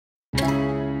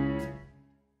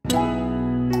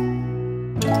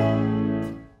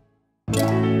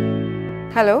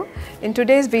Hello, in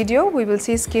today's video we will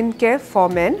see skincare for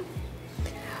men,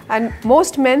 and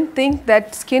most men think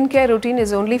that skincare routine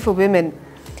is only for women,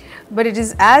 but it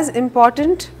is as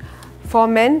important for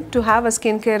men to have a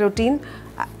skincare routine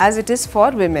as it is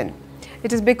for women.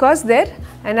 It is because their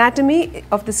anatomy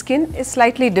of the skin is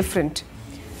slightly different.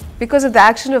 Because of the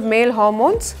action of male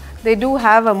hormones, they do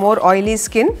have a more oily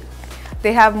skin.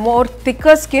 They have more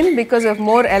thicker skin because of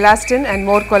more elastin and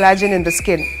more collagen in the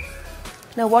skin.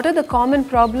 Now, what are the common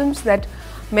problems that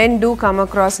men do come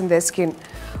across in their skin?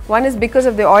 One is because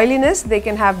of the oiliness, they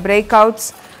can have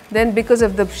breakouts. Then because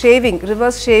of the shaving,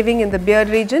 reverse shaving in the beard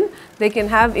region, they can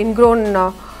have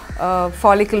ingrown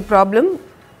follicle problem,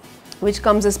 which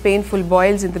comes as painful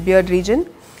boils in the beard region.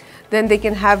 Then they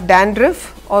can have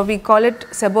dandruff, or we call it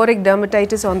seborrheic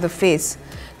dermatitis on the face.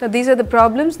 Now, these are the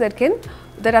problems that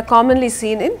are commonly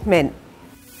seen in men.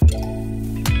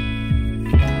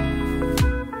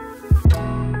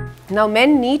 Now,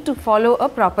 men need to follow a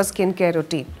proper skincare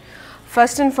routine.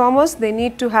 First and foremost, they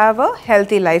need to have a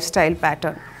healthy lifestyle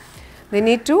pattern. They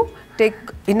need to take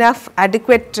enough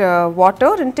adequate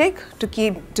water intake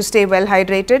to stay well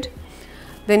hydrated.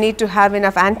 They need to have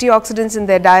enough antioxidants in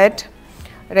their diet,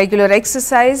 regular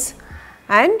exercise,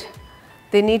 and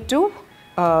they need to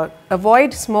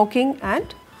avoid smoking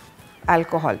and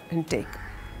alcohol intake.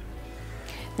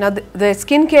 Now, the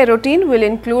skincare routine will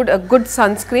include a good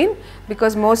sunscreen,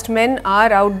 because most men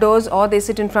are outdoors or they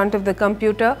sit in front of the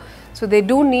computer, so they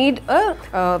do need a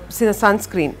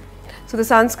sunscreen. So, the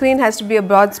sunscreen has to be a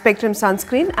broad spectrum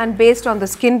sunscreen, and based on the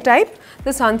skin type,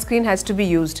 the sunscreen has to be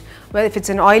used. Well, if it is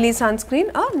an oily sunscreen,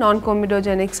 a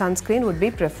non-comedogenic sunscreen would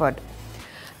be preferred.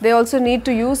 They also need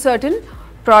to use certain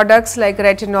products like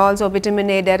retinols or vitamin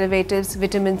A derivatives,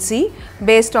 vitamin C,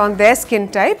 based on their skin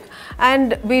type,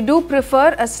 and we do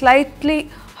prefer a slightly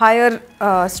higher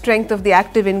strength of the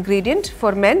active ingredient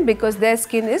for men because their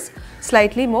skin is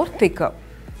slightly more thicker.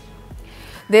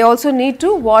 They also need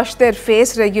to wash their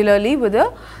face regularly with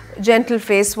a gentle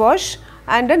face wash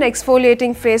and an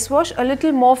exfoliating face wash a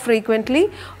little more frequently,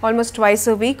 almost twice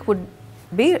a week would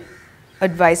be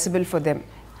advisable for them.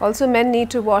 Also, men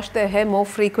need to wash their hair more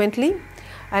frequently,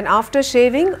 and after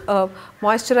shaving, a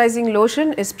moisturizing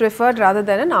lotion is preferred rather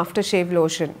than an aftershave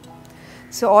lotion.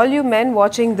 So, all you men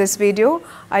watching this video,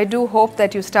 I do hope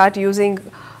that you start using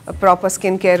a proper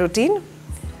skincare routine.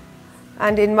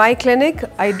 And in my clinic,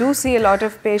 I do see a lot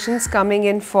of patients coming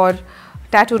in for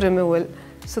tattoo removal.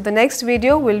 So, the next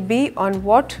video will be on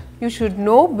what you should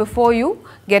know before you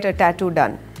get a tattoo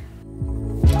done.